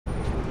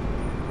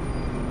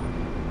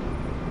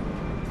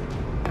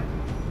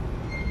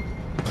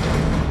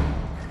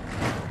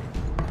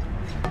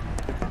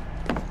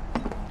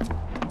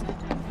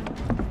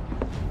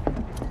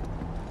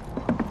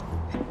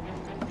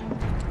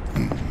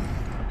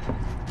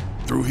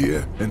through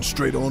here and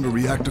straight on to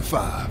Reactor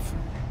 5.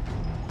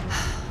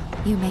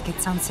 You make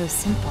it sound so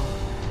simple.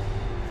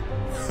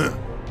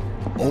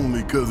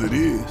 Only 'cause it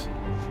is.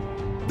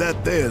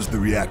 That there's the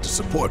reactor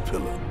support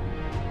pillar.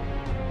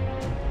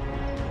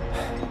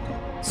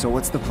 So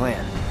what's the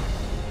plan?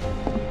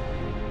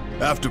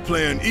 After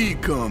plan E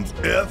comes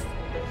F,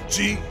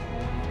 G,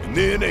 and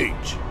then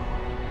H.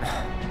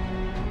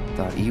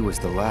 Thought E was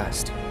the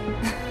last.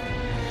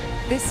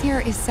 This here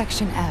is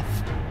Section F.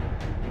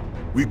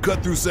 We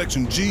cut through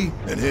Section G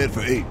and head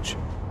for H.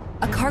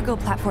 A cargo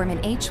platform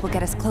in H will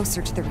get us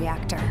closer to the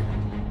reactor.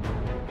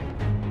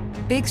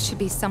 Biggs should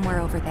be somewhere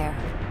over there.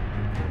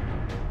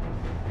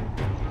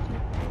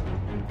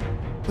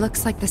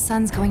 Looks like the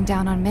sun's going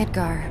down on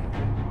Midgar.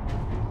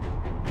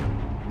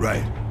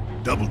 Right.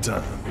 Double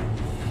time.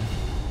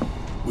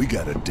 We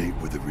got a date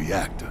with the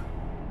reactor.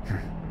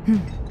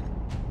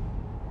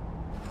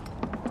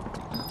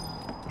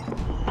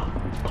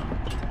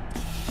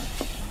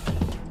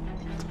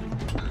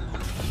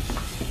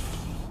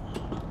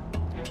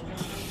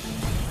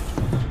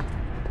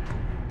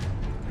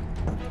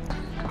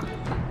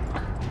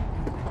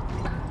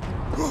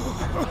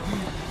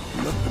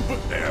 Nothing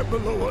but air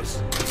below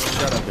us.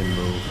 Shut up and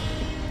move.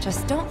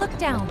 Just don't look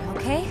down,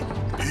 okay?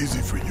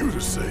 Easy for you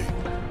to say.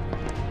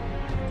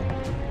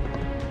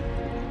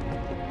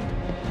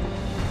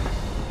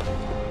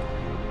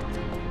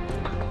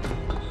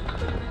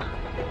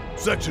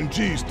 Section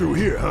G's through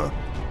here, huh?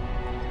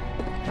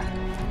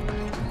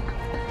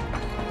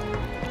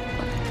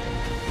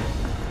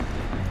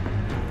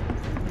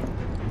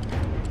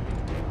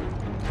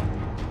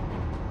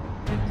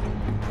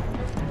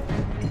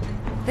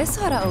 This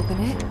ought to open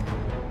it.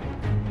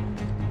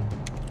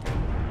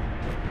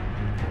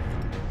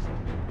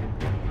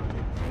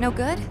 No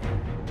good?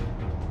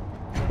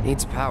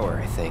 Needs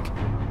power, I think.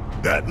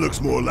 That looks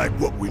more like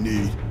what we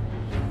need.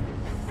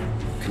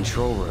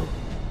 Control room.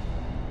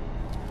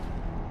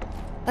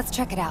 Let's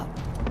check it out.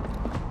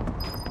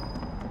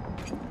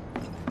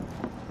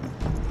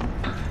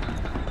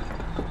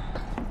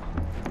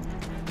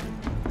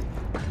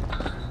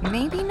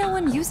 Maybe no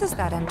one uses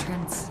that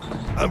entrance.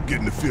 I'm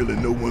getting the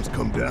feeling no one's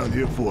come down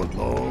here for a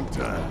long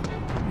time.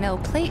 No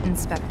plate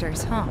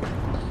inspectors, huh?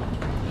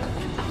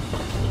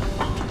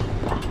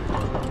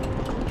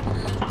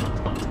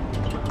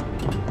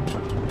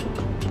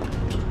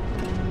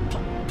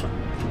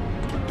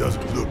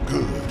 Doesn't look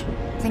good.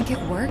 Think it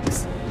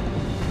works?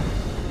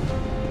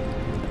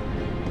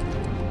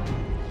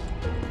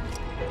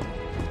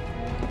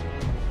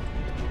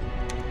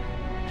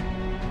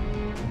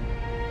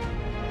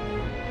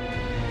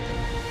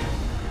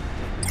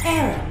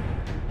 Error.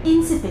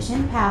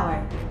 Insufficient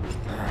power.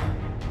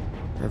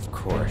 Of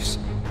course.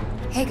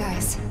 Hey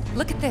guys,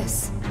 look at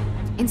this.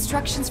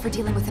 Instructions for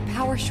dealing with a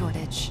power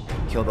shortage.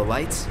 Kill the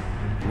lights,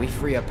 and we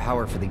free up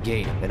power for the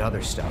gate and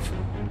other stuff.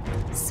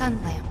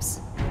 Sun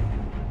lamps.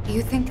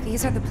 You think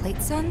these are the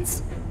plate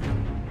suns?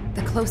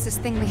 The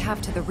closest thing we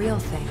have to the real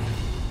thing.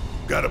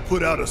 Gotta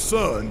put out a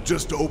sun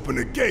just to open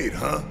a gate,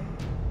 huh?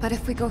 But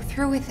if we go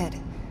through with it,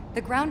 the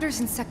grounders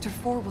in Sector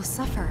 4 will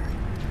suffer.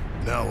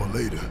 An hour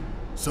later,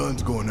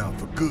 sun's going out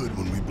for good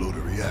when we blow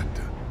the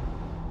reactor.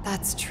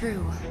 That's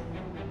true.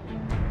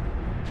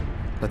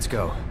 Let's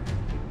go.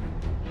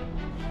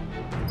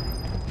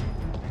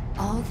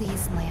 All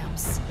these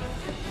lamps.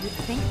 You'd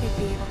think they'd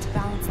be able to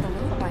balance the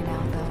load by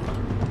now, though.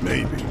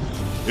 Maybe.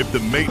 If the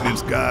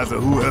maintenance guys or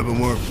whoever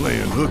weren't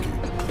playing hooky.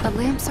 The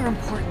lamps are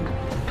important,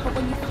 but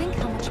when you think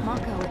how much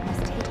Mako it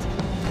must take to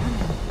keep them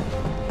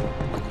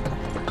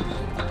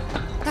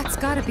running... That's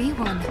gotta be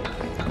one.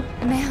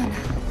 Man,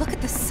 look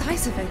at the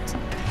size of it.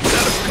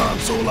 That a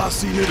console I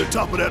see near the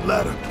top of that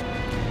ladder.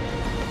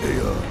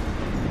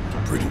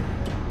 Pretty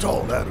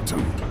tall ladder,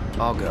 too.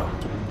 I'll go.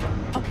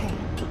 Okay,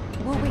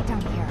 we'll wait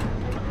down here.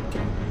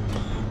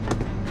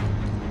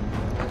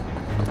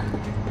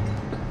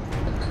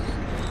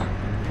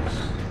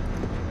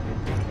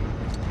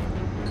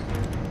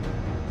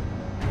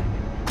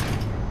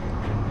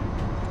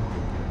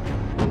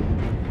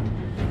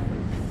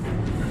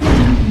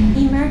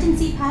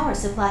 Emergency power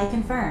supply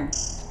confirmed.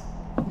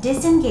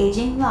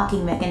 Disengaging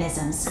locking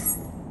mechanisms.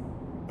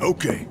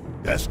 Okay,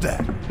 that's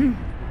that.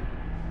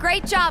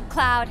 Great job,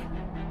 Cloud.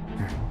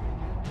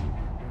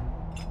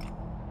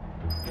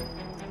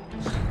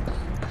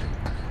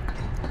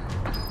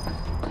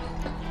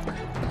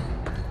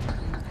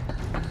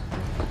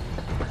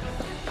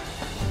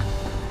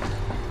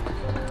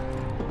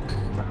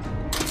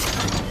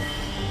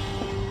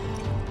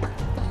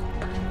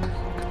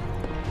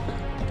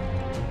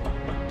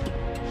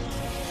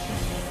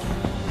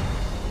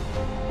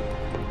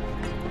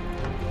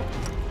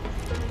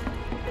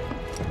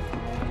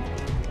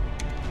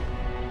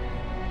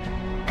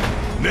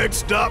 Next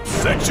stop,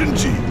 Section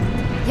G.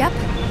 Yep,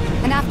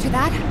 and after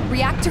that,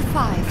 Reactor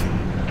 5.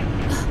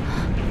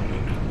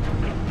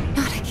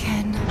 Not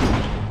again.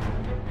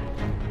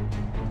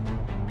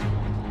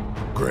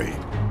 Great.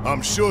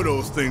 I'm sure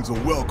those things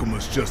will welcome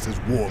us just as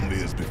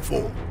warmly as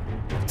before.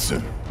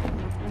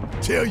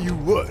 Tell you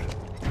what,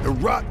 the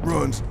rot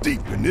runs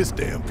deep in this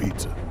damn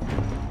pizza.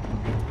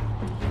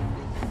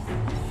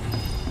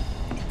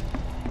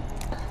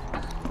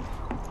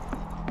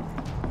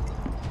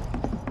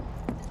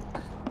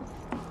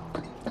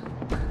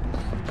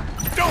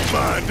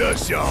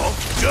 us, y'all.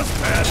 Just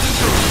passing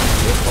through.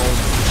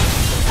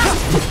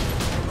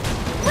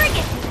 Bring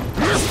it!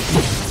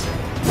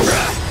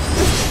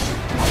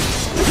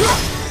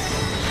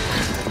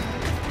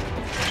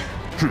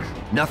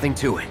 Nothing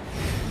to it.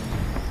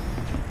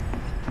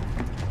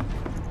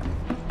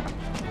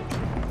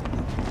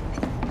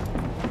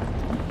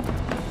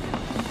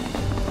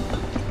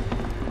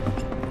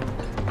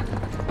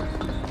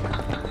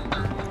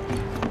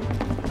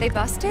 They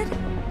busted?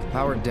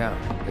 Powered down,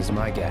 is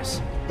my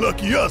guess.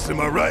 Lucky us, am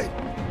I right?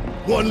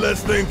 One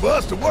less thing for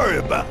us to worry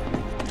about.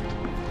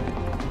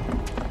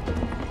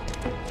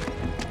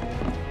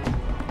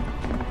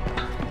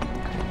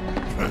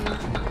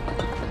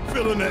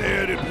 Filling the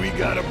air that we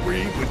gotta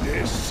breathe with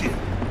their shit.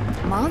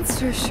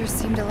 Monsters sure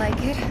seem to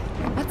like it.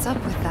 What's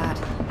up with that?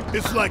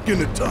 It's like in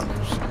the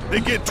tunnels.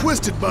 They get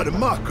twisted by the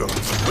Mako,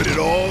 but it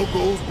all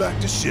goes back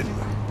to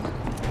Schindler.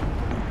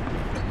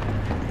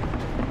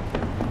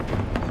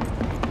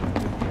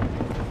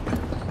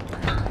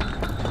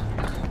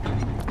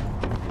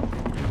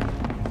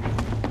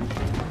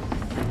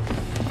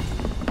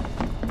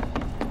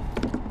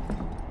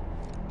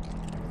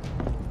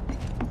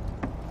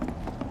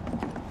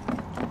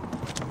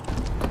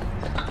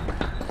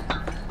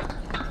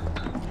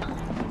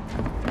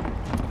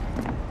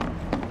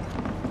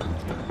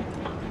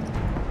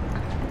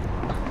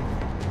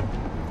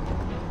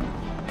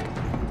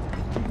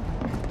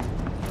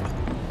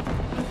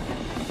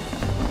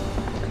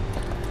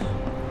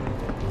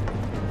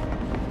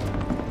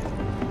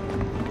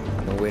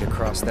 Way to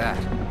cross that.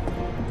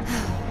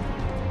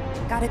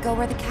 Gotta go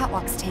where the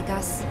catwalks take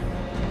us.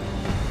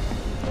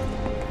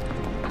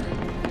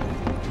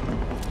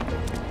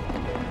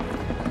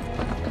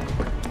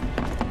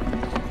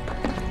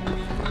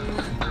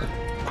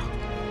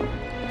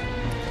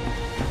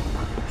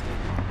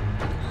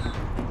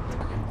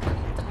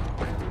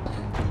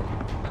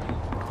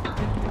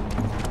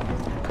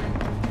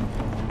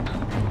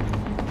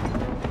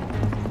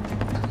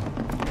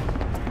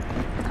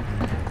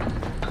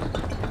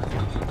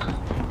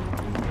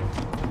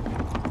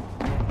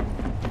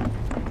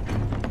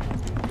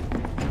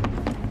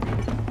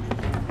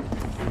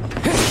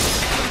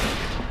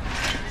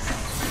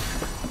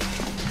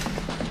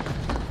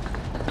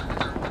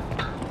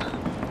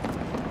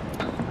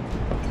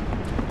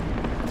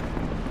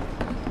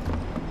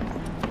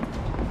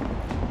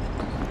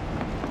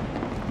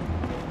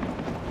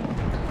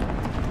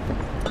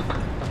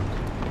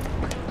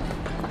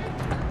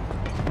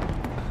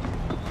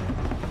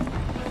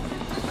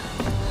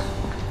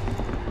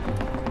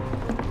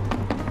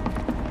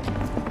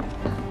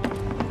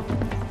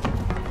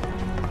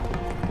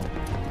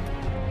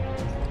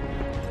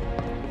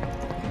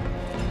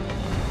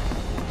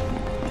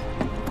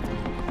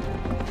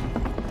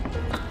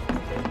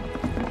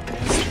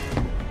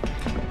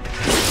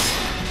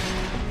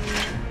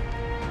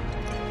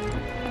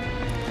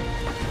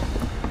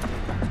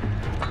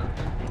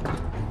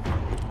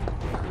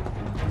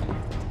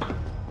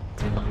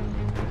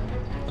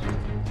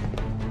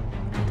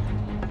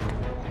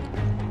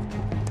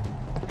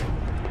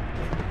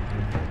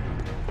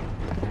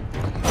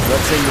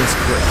 Let's end this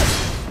quick.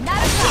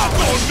 Not at all!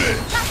 On this!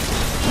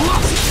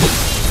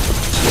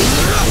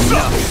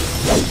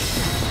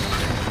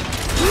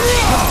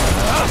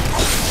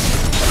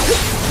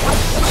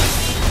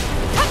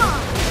 Come on!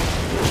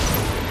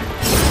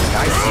 I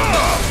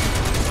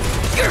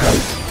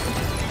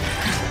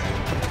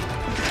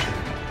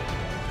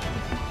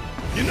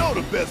see. You know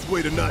the best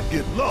way to not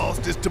get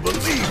lost is to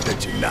believe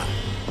that you're not.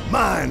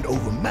 Mind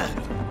over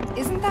matter.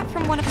 Isn't that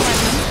from one of my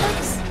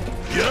books?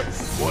 Yep,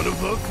 one of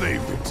her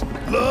favorites.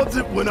 Loves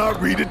it when I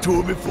read it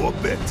to her before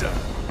bedtime.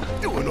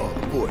 Doing all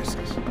the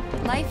voices.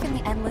 Life in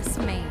the Endless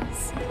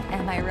Maze.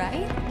 Am I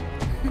right?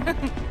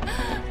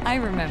 I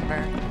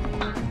remember.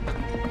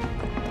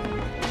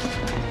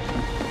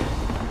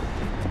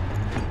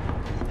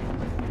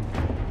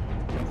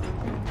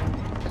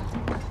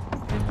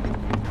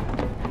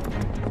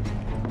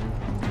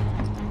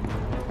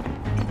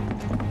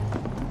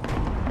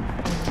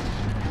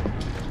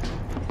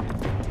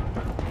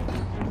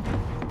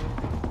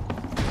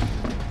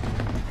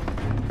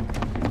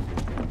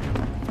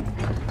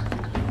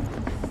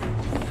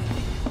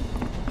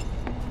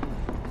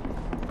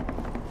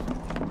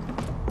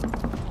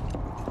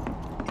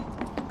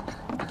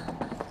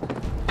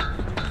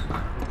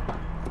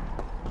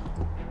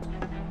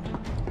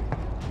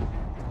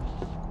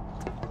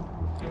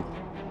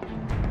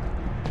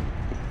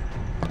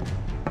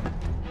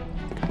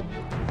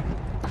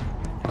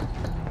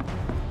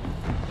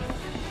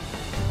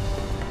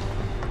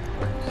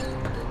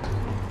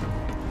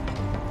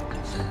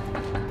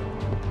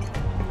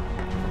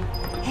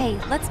 Hey,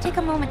 let's take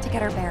a moment to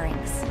get our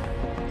bearings.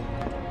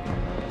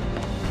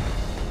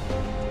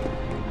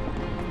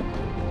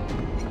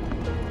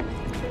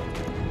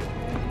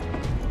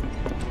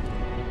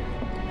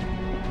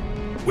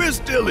 We're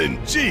still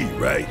in G,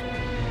 right?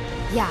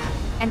 Yeah,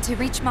 and to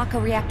reach Mako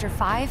Reactor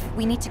 5,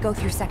 we need to go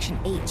through Section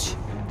H.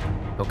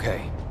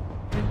 Okay.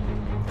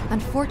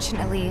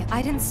 Unfortunately,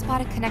 I didn't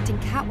spot a connecting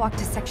catwalk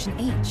to Section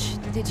H.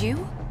 Did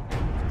you?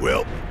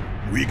 Well,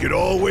 we could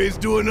always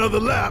do another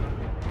lap.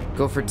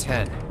 Go for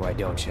 10, why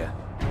don't you?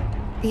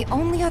 The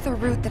only other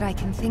route that I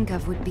can think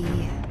of would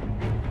be...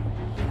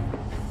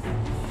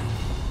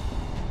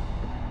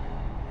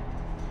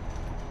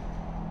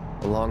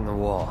 Along the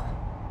wall.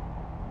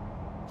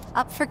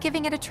 Up for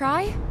giving it a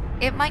try?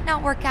 It might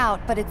not work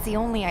out, but it's the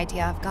only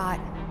idea I've got.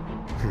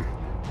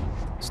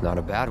 It's not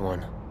a bad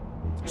one.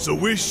 So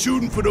we're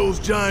shooting for those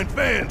giant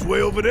fans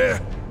way over there?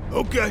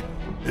 Okay.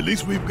 At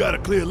least we've got a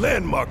clear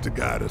landmark to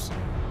guide us.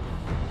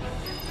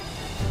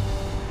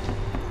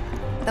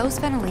 Those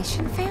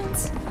ventilation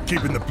fans?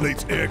 Keeping the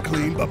plate's air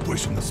clean by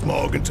pushing the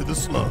smog into the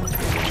slums.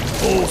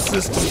 Whole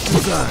system's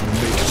designed to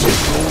make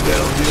shit roll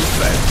downhill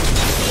fast.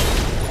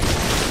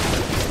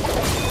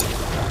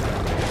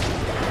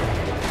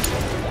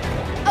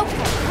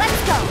 Okay,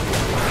 let's go!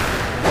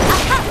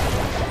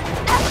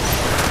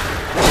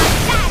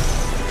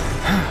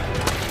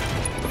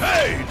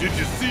 Hey, did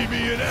you see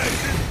me in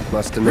action?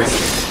 Must have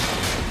missed it.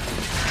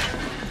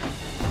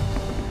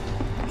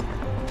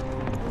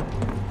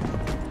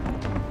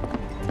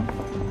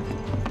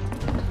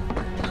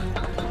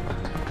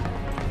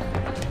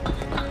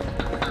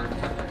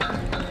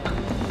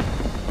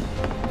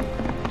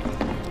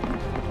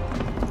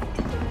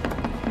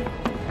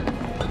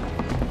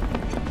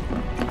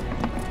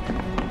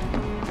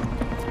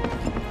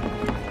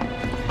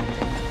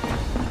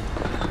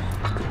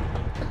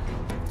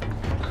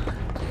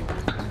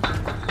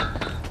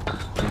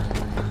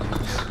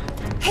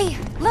 Hey,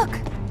 look!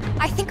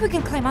 I think we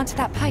can climb onto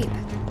that pipe.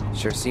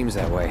 Sure seems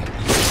that way.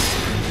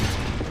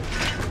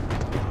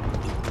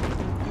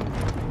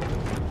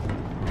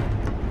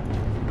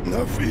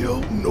 I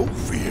feel no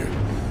fear.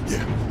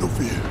 Yeah, no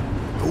fear.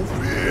 No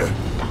fear.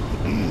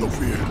 No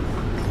fear.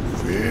 No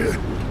fear.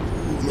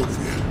 Ooh, no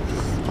fear.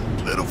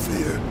 Little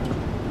fear.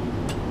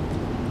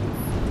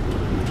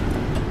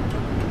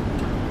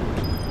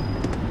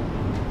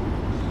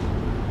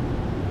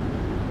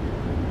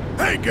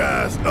 Hey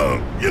guys,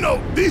 you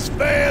know, these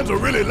fans are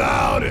really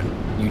loud and...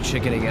 You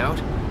chickening out?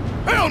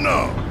 Hell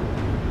no!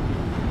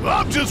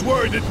 I'm just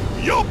worried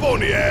that your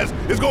pony ass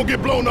is gonna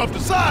get blown off the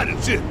side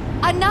and shit.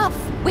 Enough!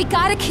 We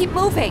gotta keep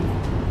moving!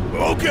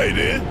 Okay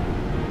then.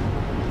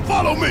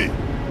 Follow me.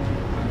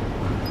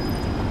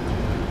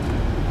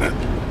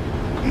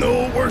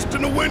 No worse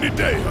than a windy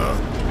day, huh?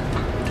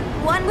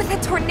 One with a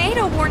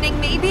tornado warning,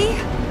 maybe?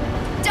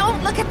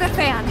 Don't look at the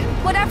fan!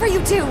 Whatever you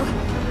do!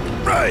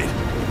 Right.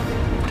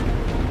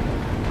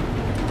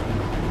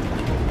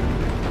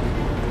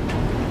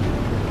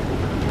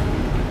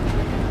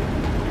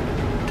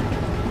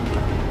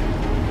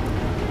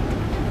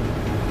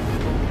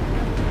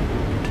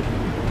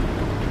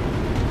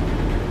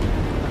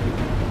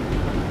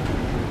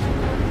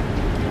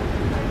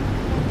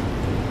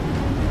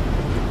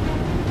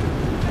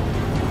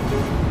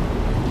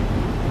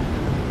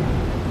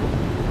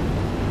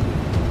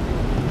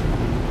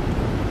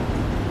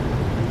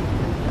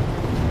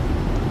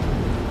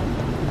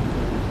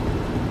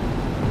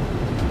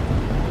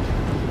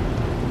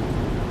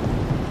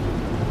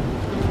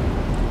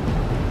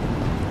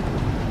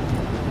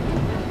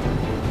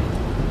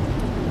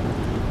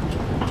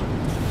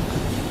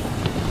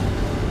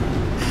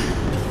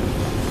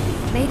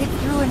 Made it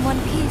through in one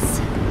piece.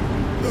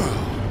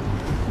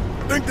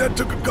 Think that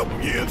took a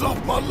couple years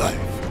off my life.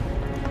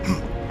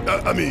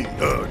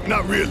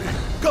 Not really.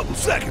 Couple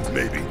seconds,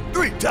 maybe.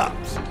 3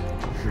 tops.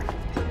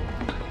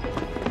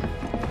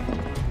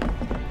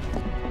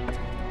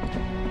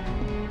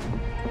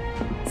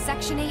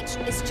 Section H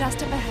is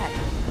just up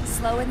ahead.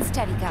 Slow and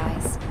steady,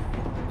 guys.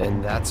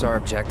 And that's our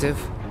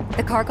objective?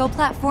 The cargo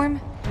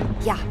platform?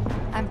 Yeah,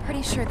 I'm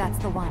pretty sure that's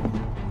the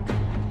one.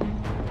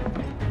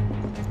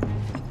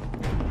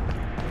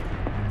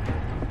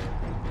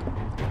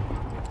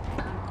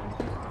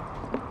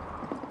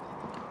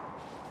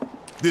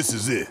 This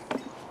is it.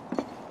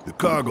 The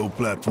cargo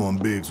platform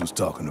Biggs was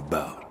talking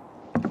about.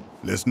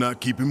 Let's not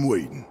keep him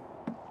waiting.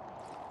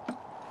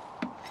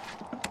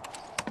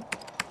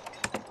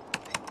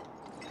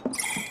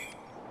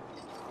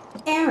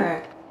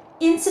 Error.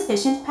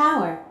 Insufficient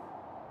power.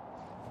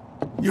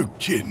 You're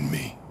kidding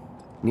me.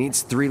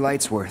 Needs 3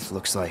 lights worth,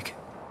 looks like.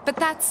 But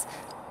that's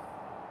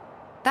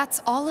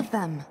all of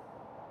them,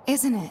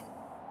 isn't it?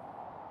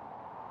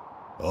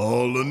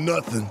 All or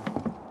nothing.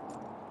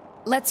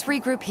 Let's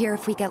regroup here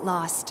if we get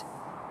lost.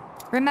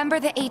 Remember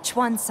the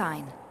H1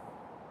 sign.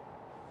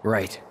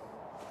 Right.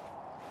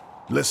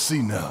 Let's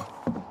see now.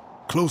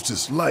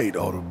 Closest light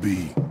ought to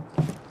be...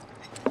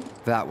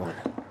 That one.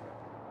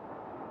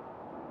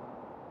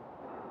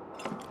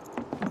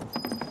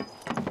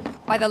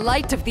 By the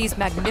light of these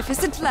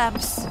magnificent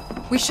lamps,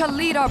 we shall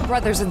lead our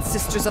brothers and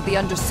sisters of the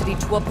Undercity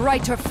to a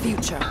brighter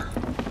future.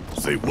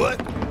 Say what?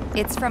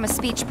 It's from a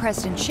speech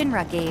President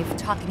Shinra gave,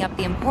 talking up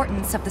the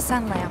importance of the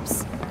sun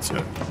lamps.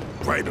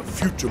 Brighter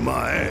future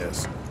my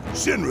ass.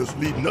 Shinra's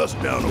leading us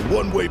down a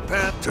one-way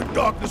path to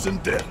darkness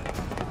and death.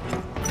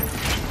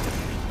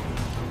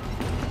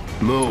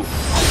 Move.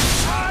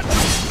 I do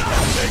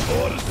not take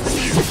orders from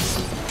you.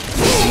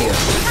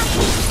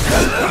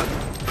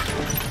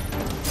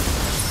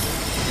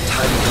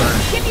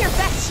 Give me your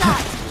best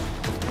shot!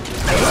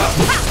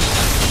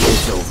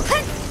 It's over.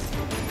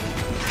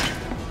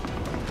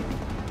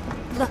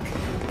 Look,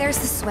 there's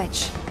the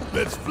switch.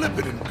 Let's flip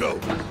it and go.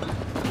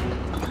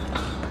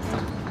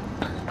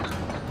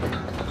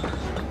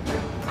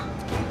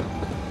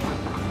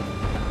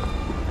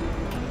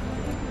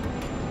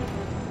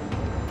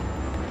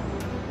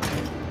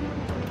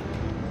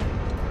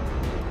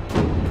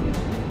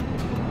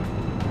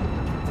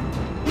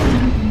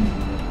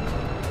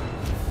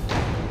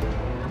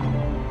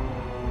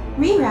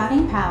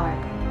 Rerouting power.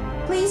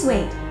 Please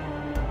wait.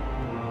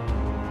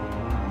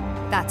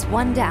 That's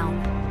one down.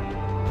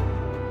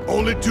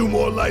 Only 2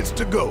 more lights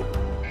to go.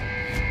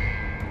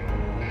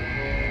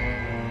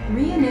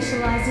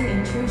 Reinitializing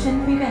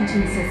intrusion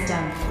prevention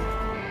system.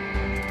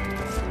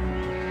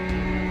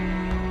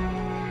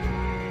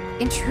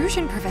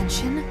 Intrusion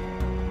prevention?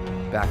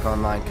 Back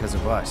online because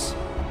of us.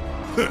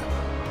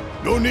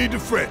 No need to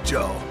fret,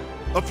 y'all.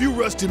 A few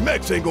rusty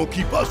mechs ain't gonna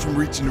keep us from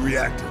reaching the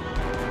reactor.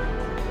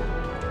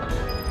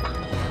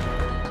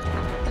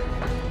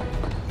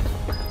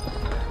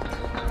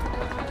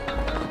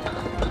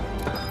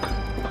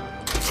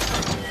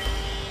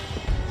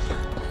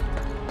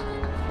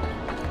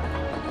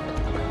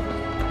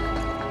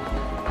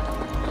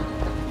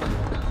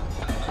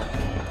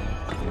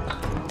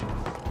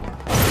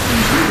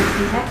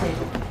 Detected.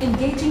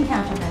 Engaging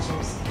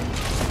countermeasures.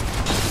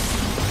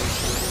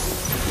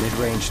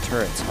 Mid-range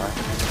turrets, huh?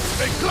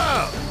 Hey,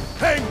 Cloud!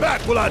 Hang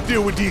back while I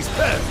deal with these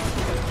pests!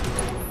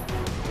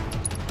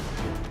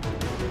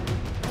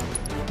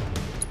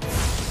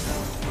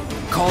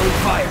 Calling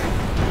fire.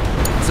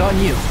 It's on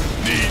you.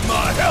 Need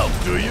my help,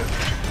 do you?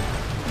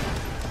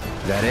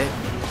 That it?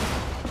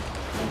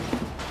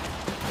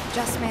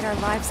 Just made our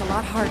lives a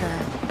lot harder.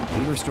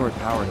 We restored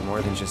power to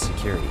more than just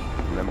security,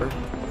 remember?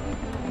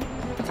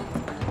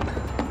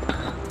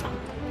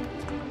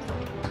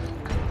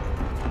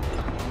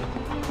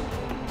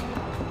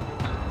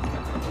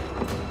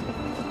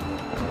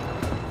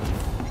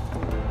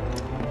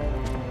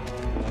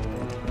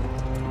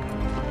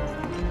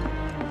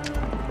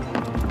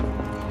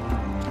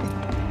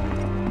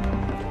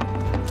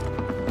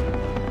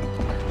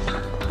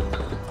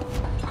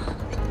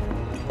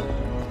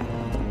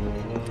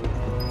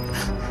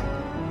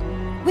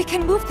 We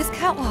can move this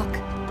catwalk.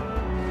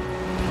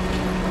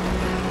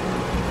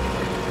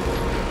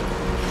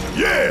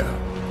 Yeah!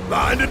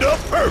 Lined it up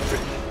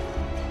perfect!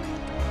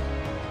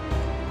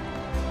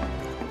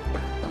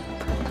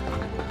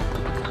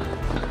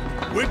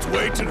 Which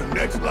way to the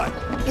next light?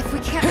 If we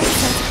can't make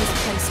sense of this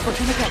place, we're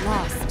gonna get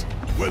lost.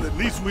 Well, at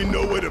least we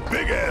know where the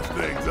big-ass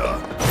things are.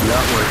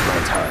 Not worth my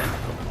time.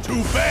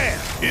 Too bad.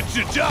 It's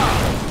your job.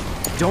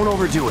 Don't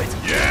overdo it.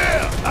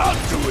 Yeah, I'll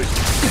do it.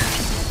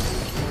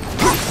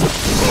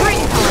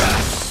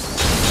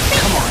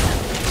 Come on.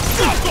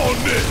 Suck on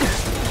this.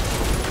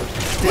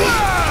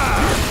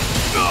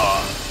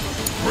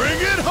 Bring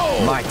it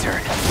home. My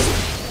turn.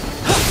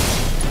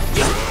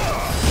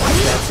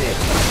 That's it.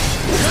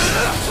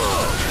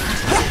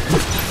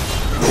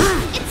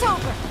 It's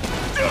over.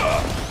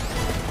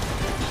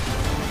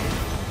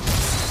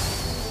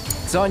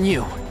 It's on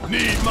you.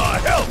 Need my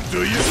help,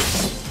 do you?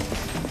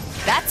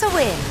 That's a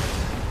win.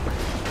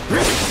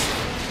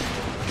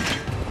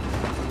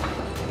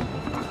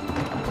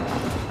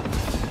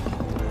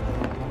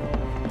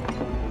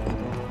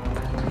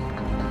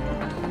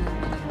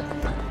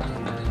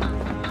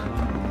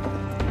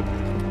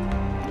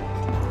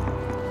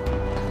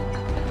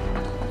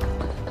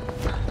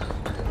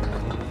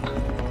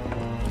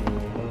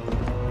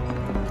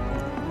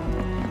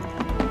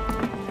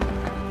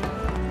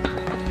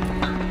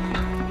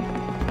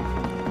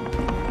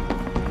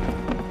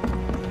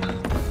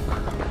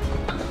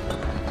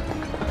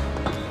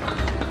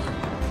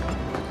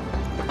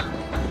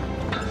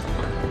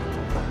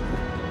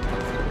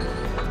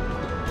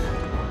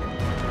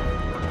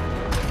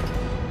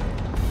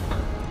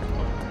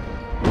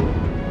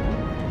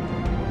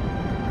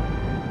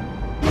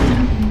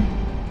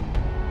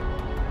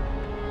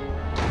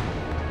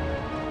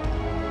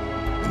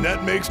 And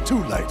that makes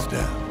 2 lights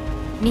down.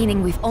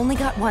 Meaning we've only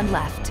got one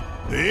left.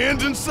 The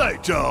end's in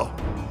sight, y'all.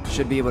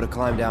 Should be able to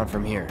climb down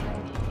from here.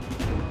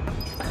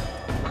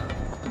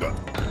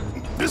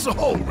 This a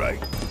hole,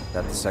 right?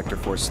 That the Sector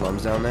 4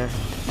 slums down there?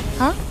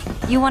 Huh?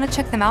 You want to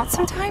check them out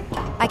sometime?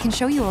 I can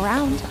show you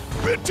around.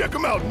 We'll check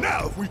them out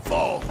now if we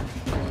fall.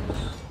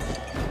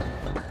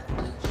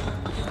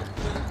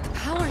 The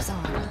power's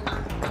on.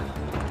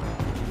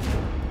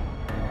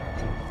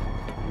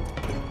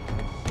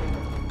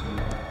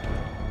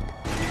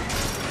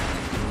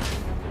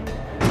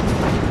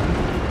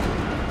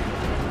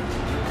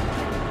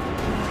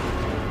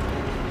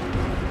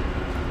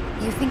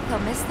 You think they'll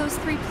miss those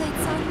 3 plate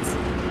suns?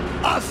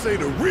 I say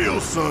the real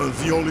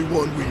sun's the only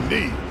one we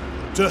need.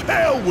 To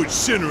hell with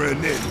Shinra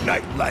and their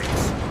night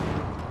lights.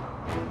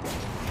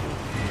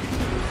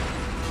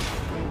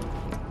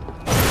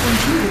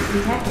 Intruders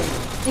detected.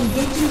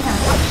 Engaging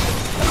countermeasures.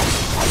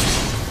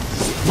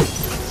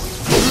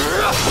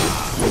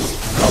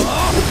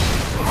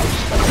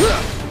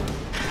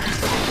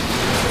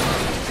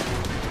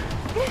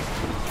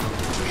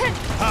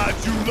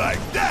 How'd you like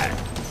that?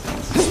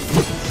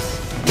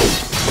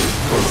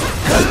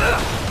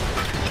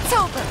 It's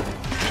over.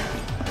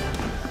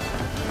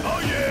 Oh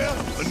yeah,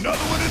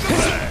 another one in the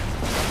bag.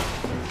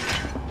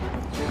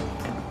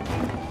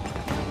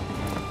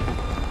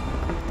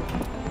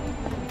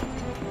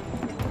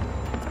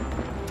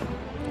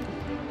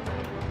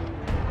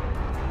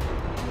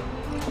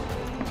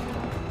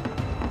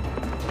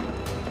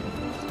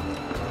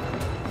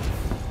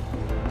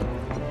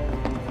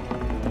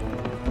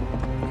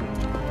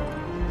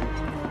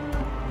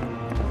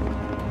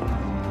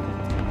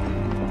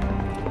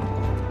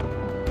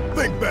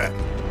 Think back.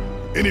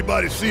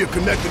 Anybody see a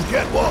connecting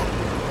catwalk?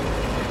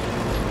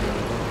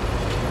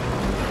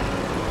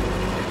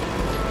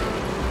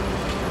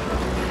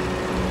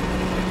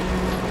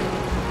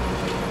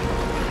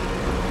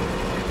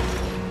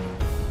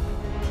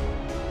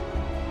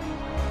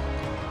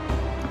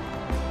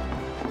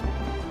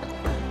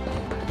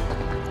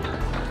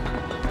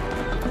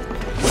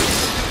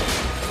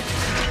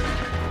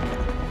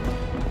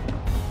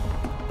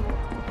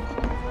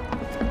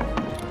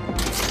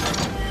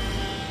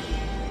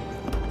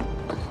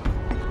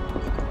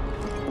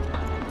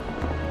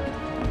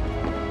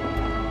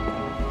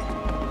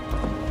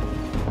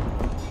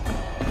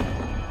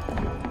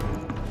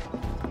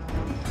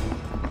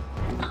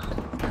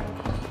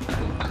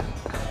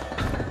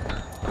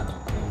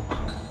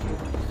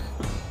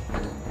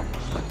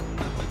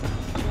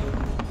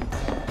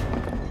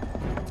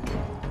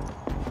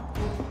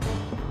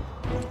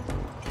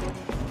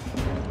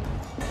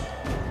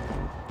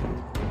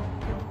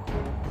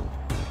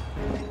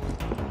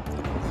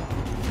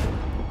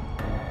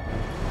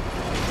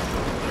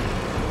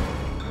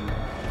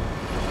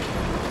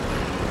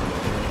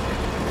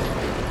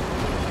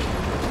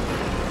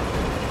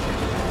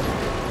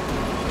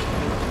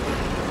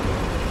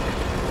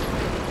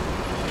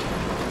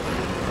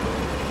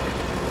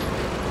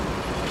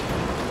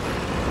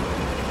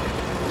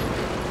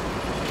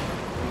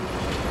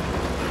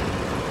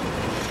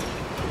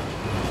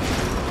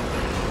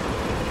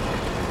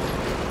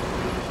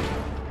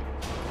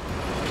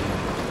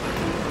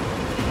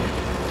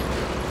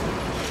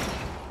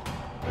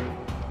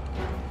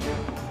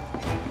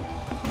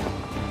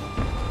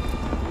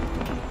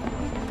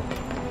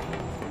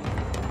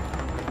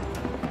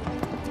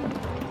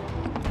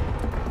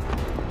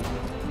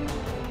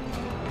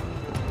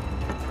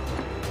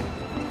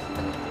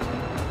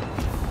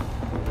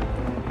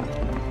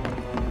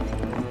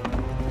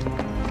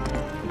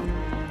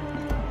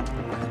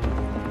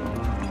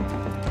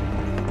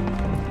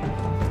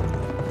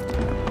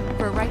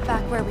 Right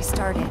back where we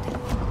started.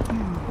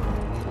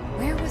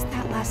 Where was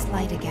that last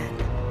light again?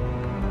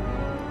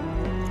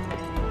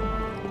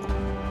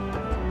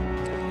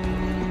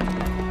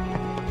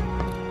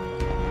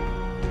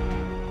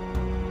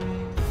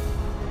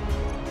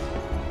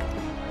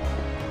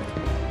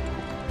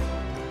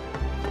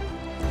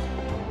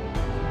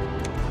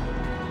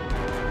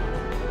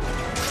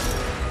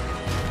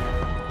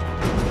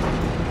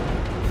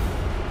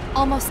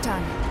 Almost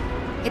done.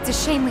 It's a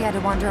shame we had to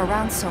wander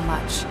around so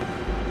much.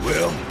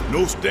 Well,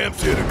 no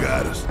stamps here to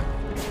guide us.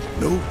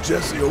 No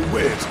Jesse or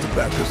Wedge to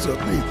back us up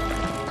either.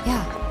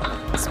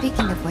 Yeah.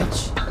 Speaking of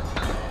which,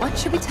 what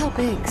should we tell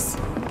Biggs?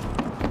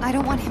 I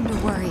don't want him to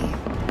worry.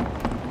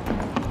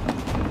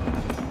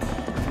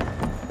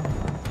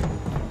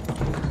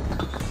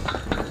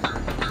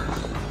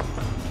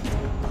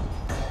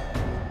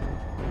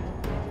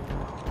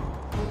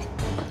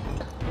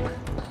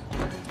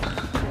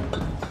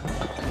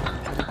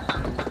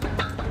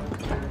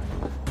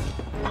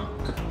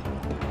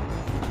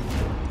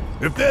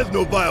 If there's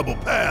no viable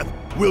path,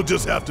 we'll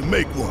just have to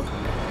make one.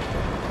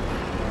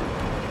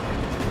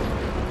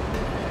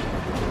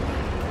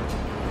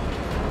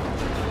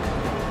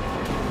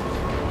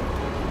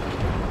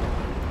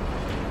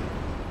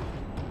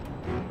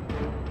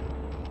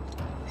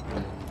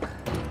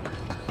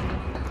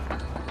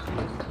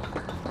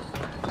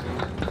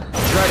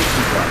 Try to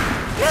keep up.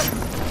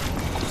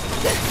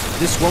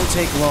 This won't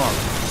take long.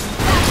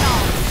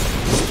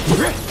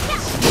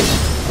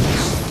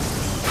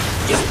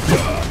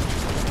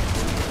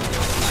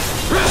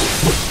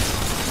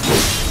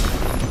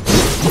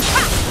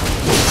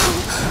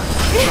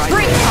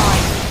 Break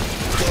time!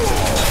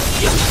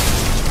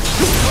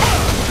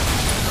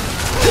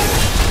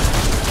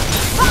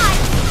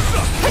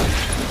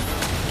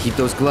 Keep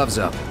those gloves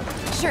up.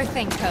 Sure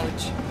thing,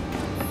 Coach.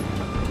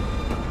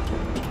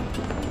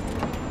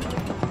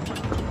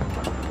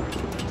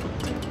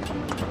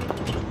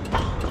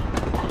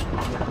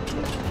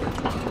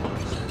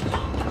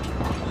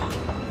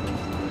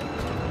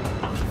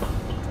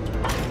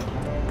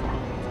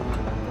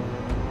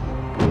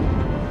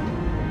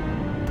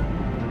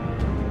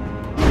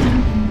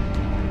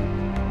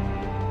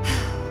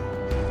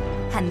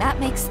 And that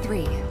makes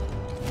 3.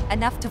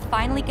 Enough to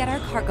finally get our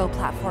cargo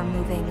platform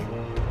moving.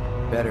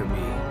 Better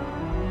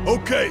be.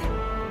 Okay,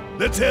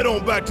 let's head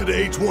on back to the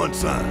H1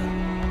 sign.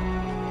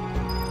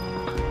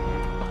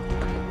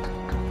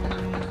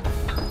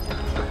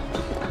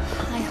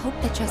 I hope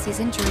that Jesse's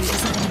injury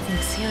isn't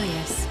anything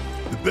serious.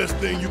 The best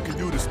thing you can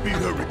do to speed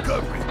her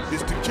recovery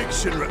is to kick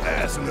Shinra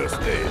ass in her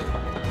stead.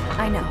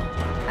 I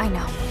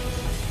know.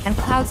 And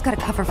Cloud's got a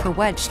cover for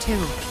Wedge, too.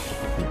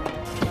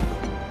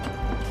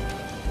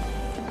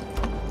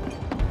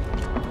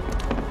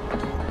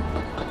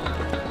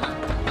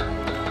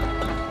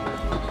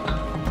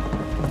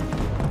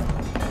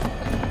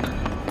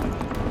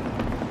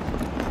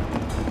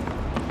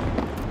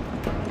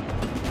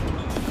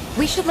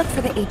 We should look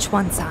for the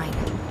H1 sign.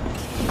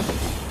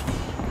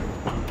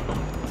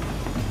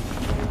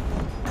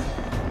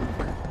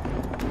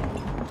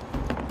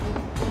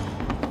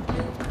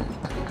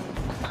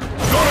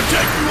 Gonna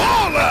take you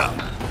all out!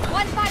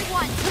 One by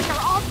one, till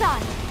you're all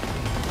done.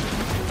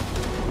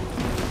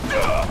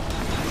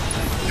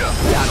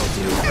 That'll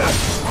do.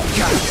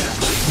 Gotcha.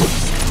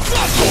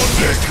 Not on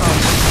this!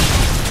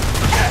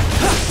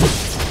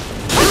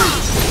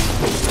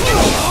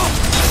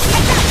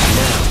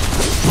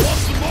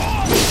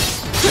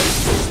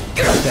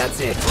 That's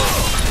it.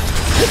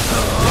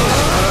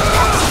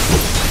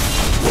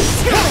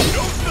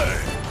 No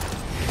thing!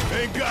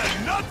 Ain't got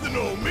nothing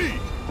on me!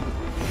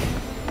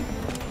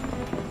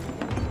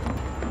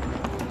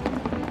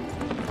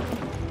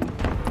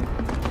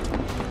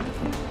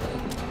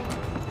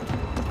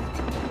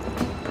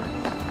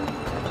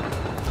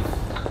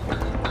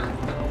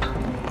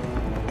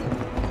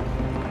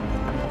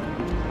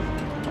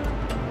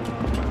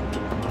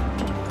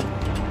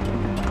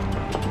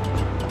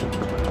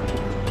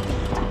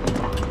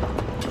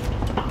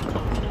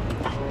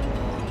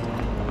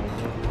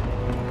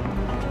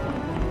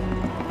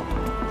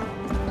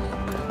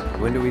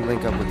 When do we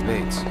link up with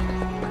Bates?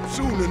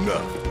 Soon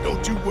enough,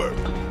 don't you worry.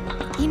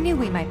 He knew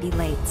we might be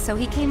late, so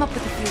he came up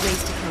with a few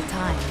ways to kill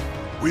time.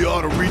 We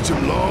ought to reach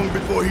him long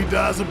before he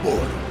dies of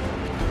boredom.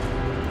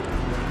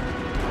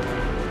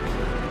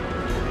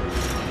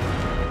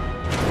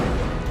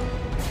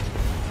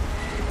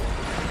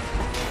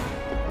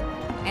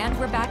 And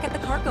we're back at the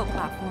cargo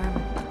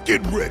platform.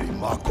 Get ready,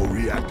 Mako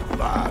Reactor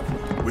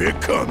 5. We're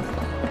coming.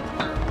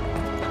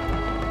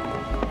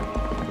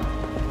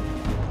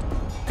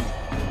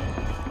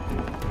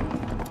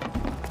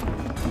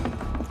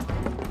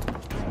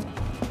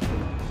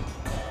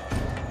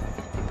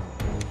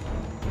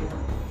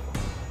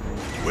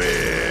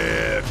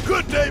 Where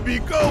could they be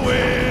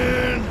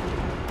going?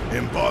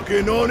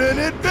 Embarking on an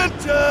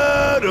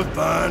adventure to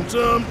find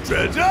some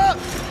treasure?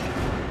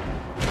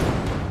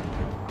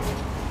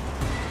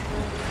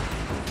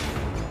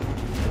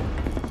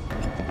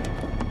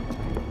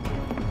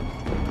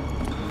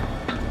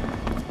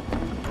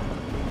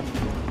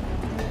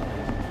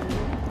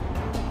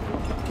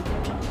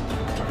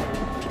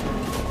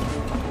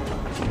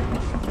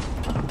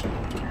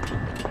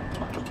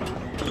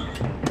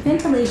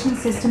 Ventilation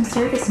system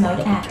service mode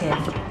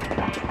active.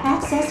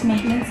 Access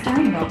maintenance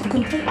terminal to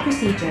complete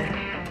procedure.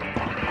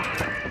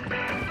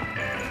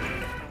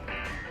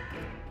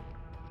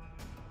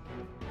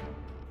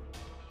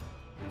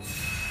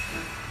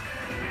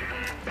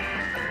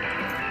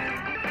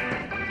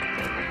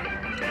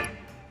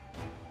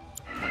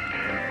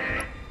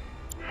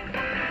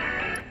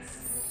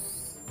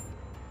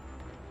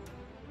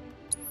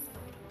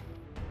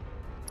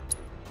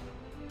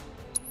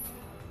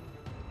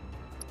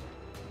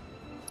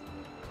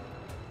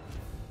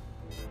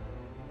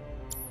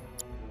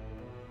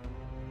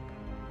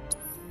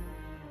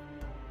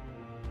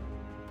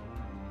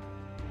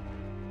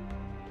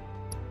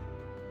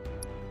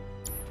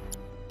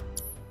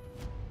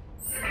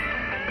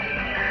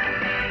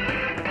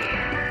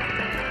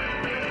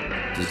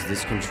 Does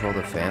this control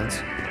the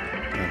fans?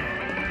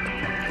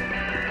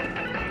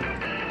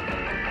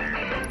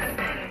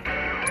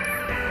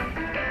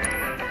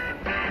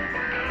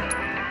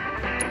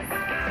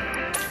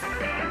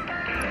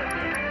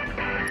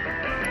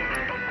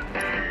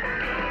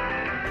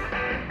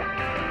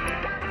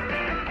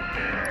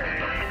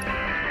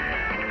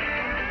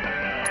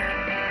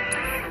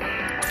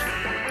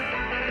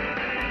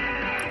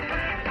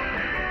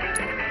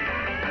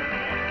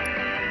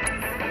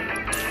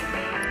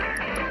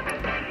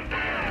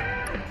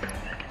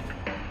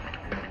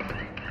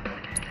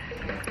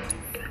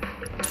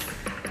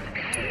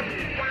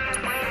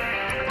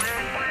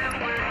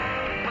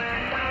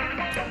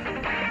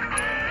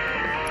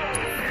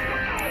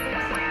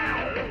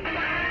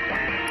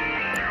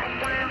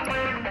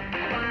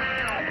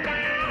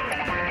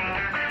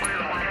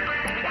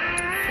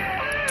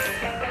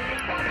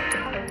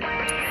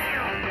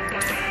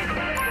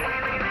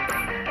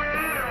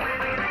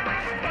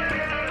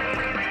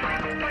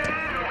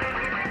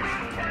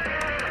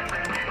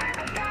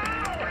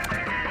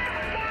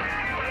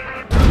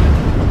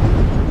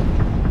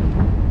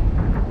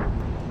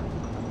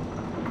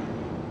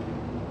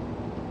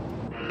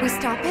 We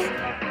stop it?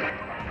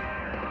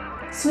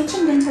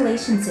 Switching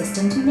ventilation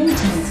system to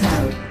maintenance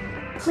mode.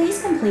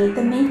 Please complete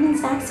the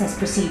maintenance access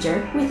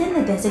procedure within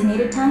the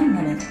designated time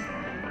limit.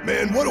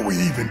 Man, what are we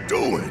even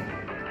doing?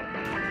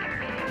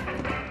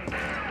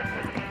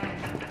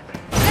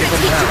 I'm gonna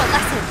teach you a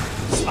lesson.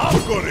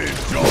 I'm gonna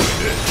enjoy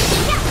this.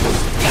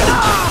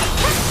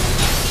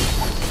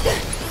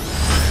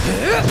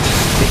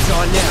 It's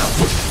on now.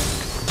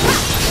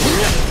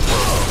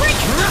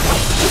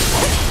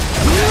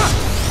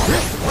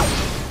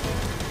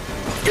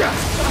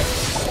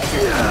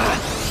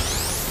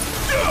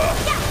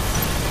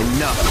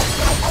 Enough.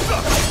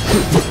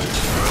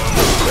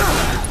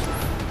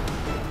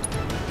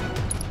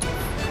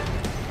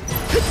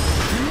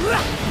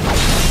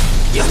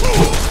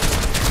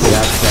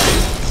 That's that.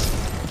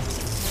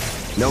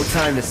 No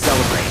time to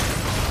celebrate.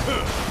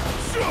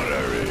 Sure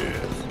there is.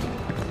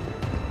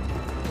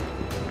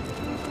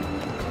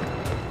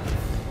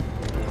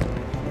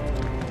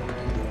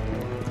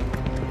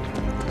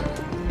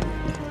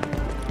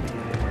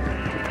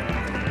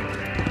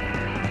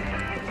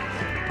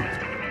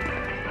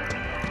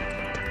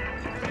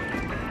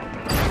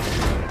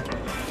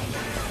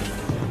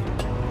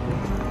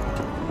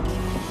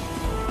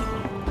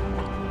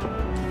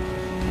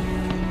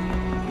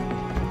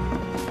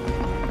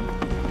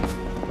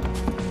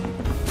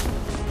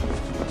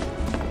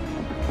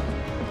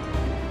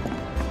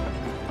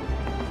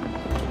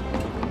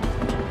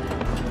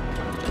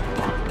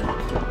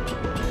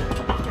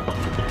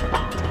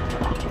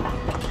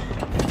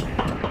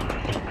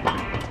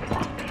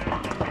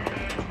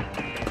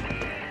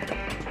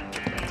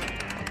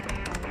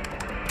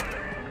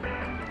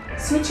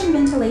 Switching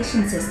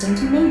ventilation system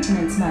to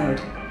maintenance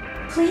mode.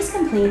 Please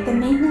complete the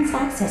maintenance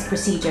access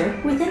procedure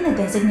within the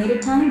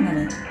designated time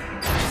limit.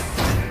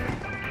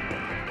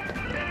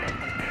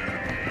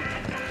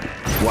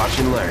 Watch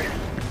and learn.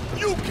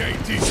 You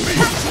can't teach me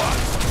what.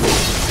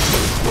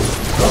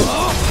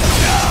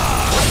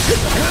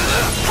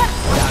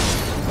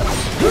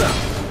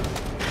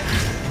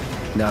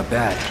 Not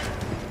bad.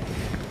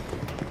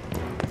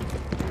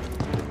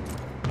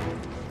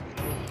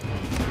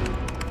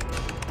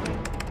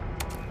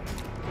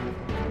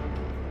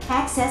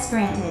 Access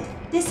granted.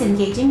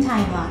 Disengaging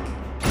time lock.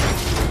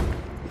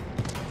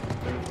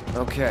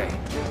 Okay.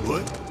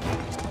 What?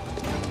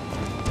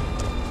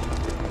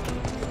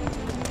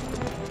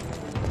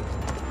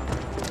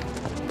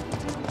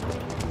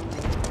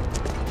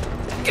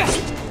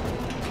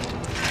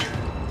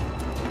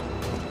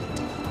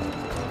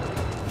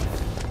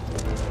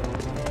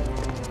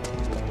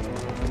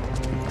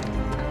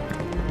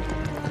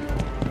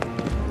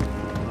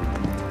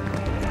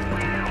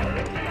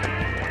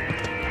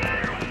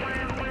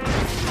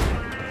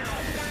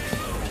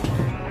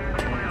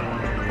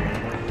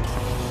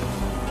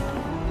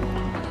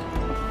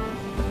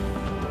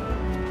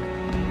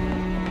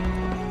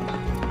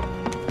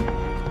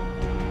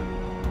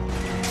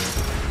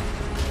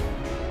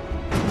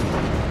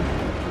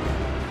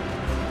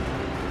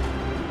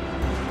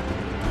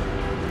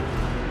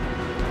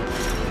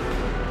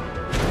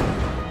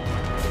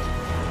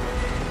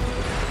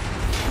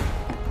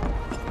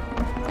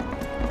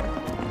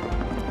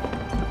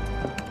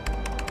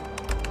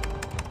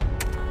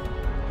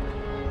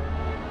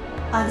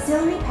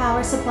 Auxiliary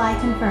power supply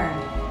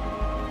confirmed.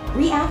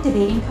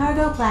 Reactivating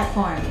cargo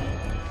platform.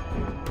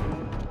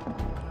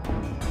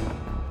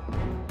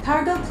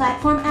 Cargo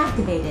platform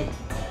activated.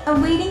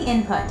 Awaiting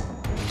input.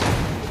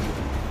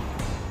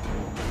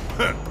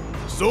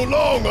 So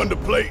long,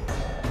 underplate.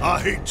 I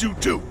hate you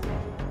too.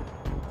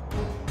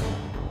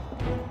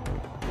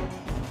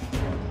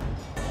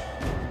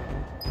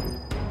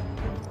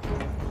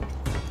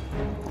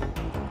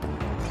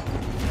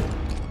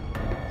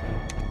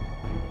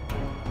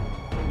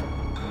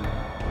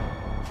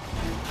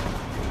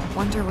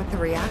 Wonder what the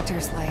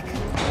reactor's like.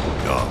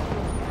 No.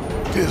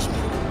 Dismal.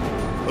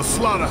 A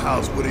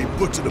slaughterhouse where they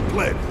butcher the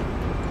planet.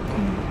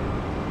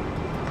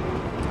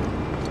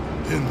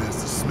 Then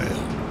there's the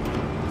smell.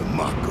 The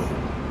Mako.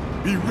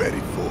 Be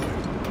ready for it.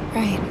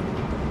 Right.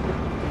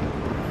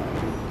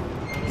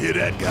 Hear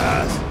that,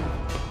 guys?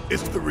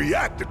 It's the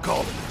reactor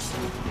calling us.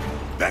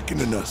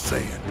 Beckoning us,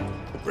 saying,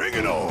 bring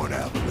it on,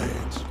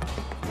 Avalanche.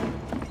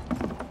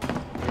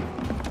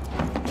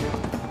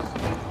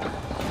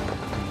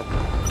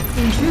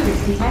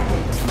 Intruders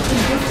detected.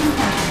 Encrypting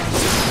access.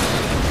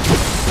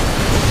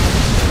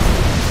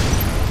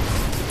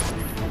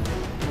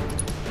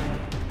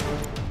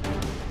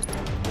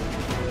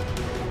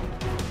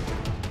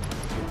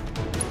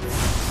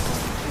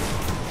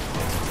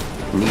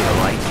 Need a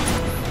light?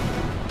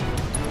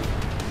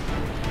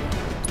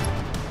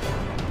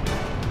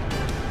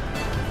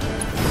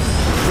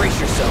 Brace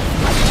yourself.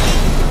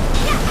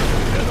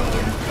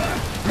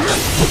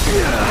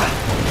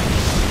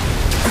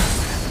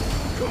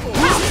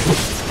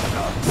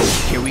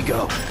 Here we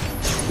go.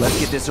 Let's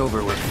get this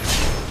over with.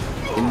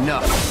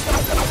 Enough.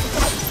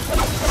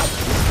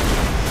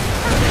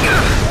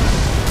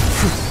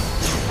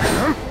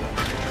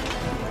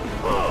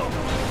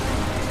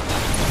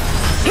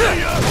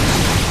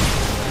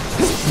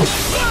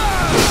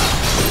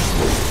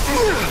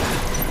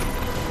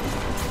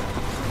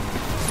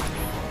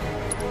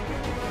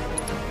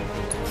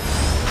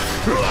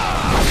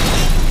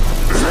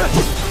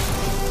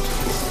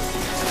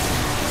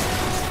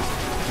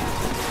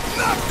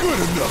 Not good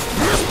enough.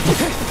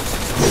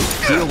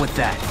 Deal with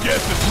that.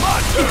 Guess it's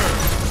my turn.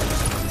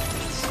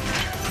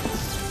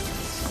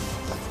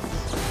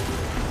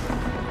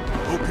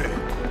 Okay.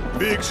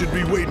 Big should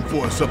be waiting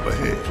for us up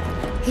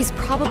ahead. He's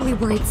probably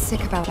worried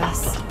sick about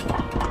us.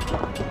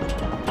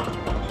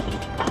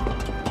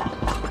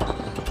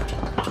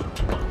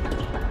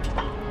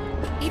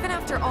 Even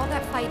after all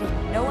that fighting,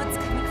 no one's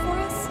coming for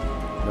us?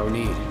 No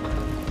need.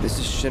 This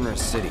is Shinra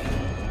City.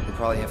 They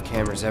probably have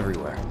cameras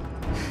everywhere.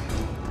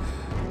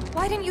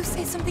 Why didn't you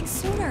say something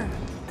sooner?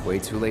 Way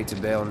too late to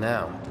bail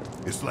now.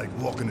 It's like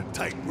walking a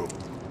tightrope.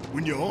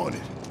 When you're on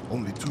it,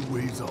 only 2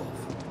 ways off.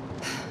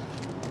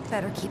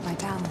 Better keep my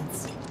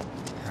balance.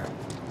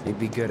 You'd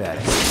be good at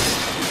it.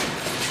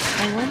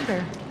 I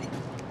wonder.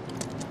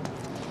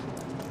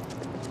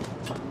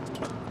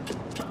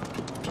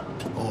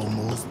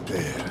 Almost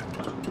there.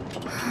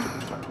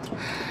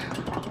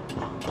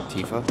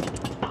 Tifa?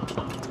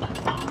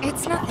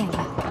 It's nothing.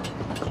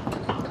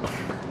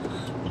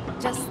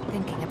 Just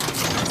thinking about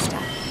some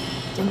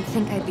stuff. Didn't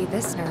think I'd be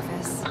this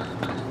nervous.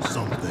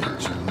 Some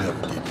things you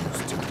never get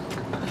used to.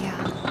 Yeah.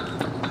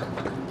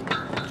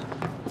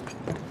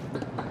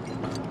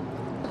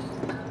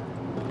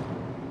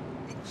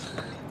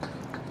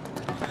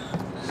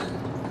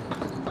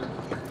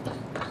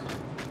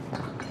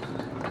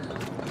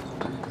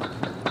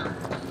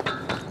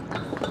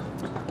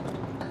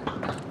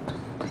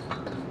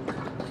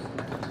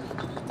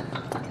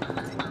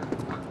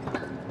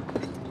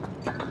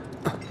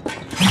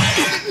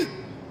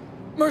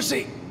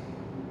 Mercy!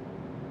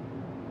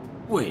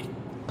 Wait,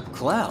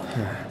 Cloud?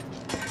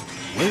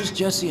 Where's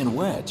Jesse and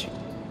Wedge?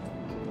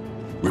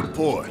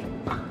 Report.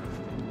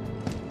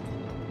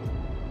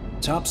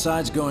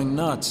 Topside's going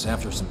nuts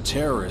after some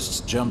terrorists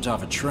jumped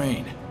off a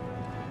train.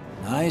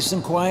 Nice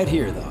and quiet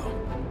here, though.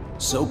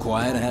 So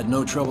quiet I had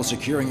no trouble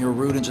securing your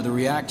route into the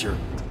reactor.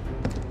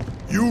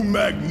 You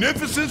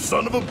magnificent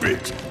son of a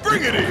bitch!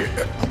 Bring it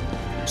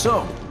in!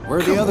 So, where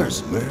are the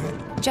others?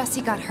 Man.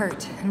 Jesse got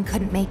hurt and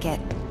couldn't make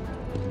it.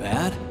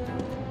 Bad?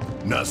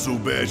 Not so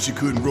bad she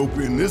couldn't rope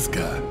in this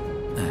guy.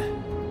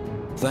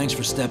 Thanks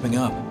for stepping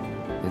up.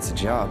 It's a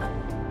job.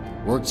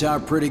 Worked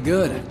out pretty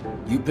good.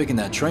 You picking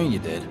that train you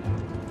did.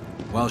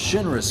 While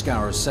Shinra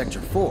scours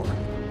Sector 4,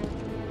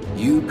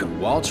 you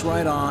can waltz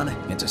right on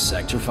into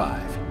Sector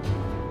 5.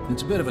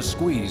 It's a bit of a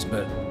squeeze,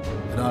 but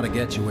it ought to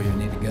get you where you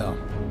need to go.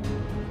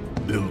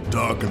 Little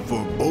dark and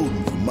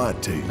foreboding for my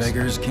taste.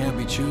 Beggars can't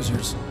be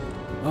choosers.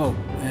 Oh,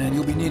 and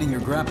you'll be needing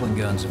your grappling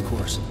guns, of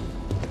course.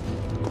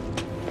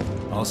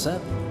 All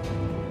set?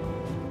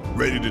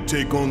 Ready to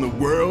take on the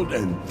world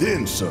and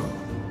then some.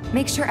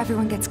 Make sure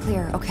everyone gets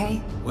clear,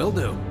 okay? Will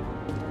do.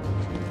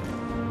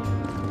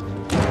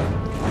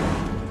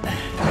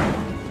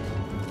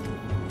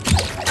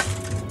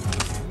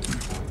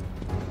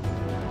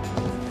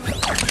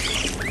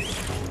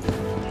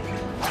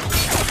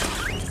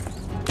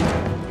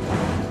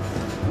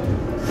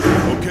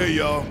 Okay,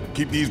 y'all.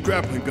 Keep these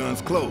grappling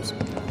guns close.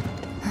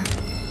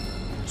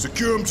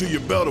 Secure them to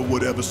your belt or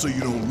whatever so you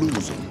don't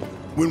lose them.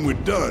 When we're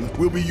done,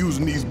 we'll be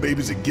using these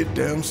babies to get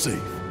down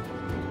safe.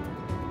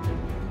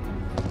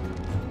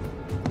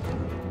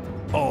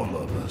 All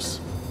of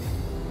us.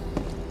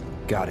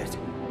 Got it.